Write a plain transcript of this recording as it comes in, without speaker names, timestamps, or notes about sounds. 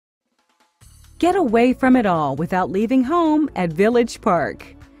Get away from it all without leaving home at Village Park.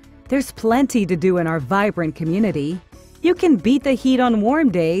 There's plenty to do in our vibrant community. You can beat the heat on warm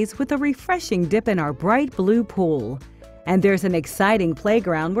days with a refreshing dip in our bright blue pool. And there's an exciting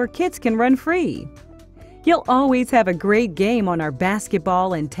playground where kids can run free. You'll always have a great game on our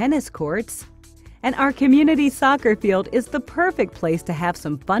basketball and tennis courts. And our community soccer field is the perfect place to have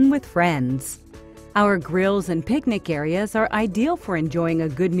some fun with friends. Our grills and picnic areas are ideal for enjoying a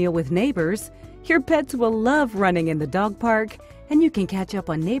good meal with neighbors. Your pets will love running in the dog park, and you can catch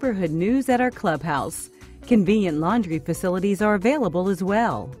up on neighborhood news at our clubhouse. Convenient laundry facilities are available as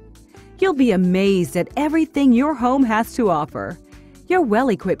well. You'll be amazed at everything your home has to offer. Your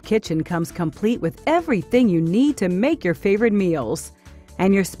well-equipped kitchen comes complete with everything you need to make your favorite meals.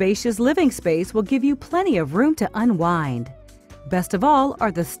 And your spacious living space will give you plenty of room to unwind. Best of all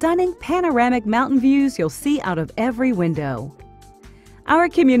are the stunning panoramic mountain views you'll see out of every window. Our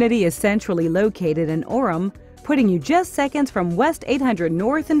community is centrally located in Orem, putting you just seconds from West 800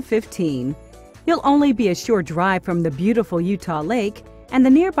 North and 15. You'll only be a short drive from the beautiful Utah Lake, and the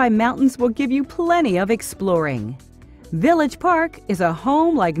nearby mountains will give you plenty of exploring. Village Park is a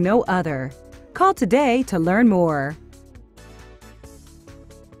home like no other. Call today to learn more.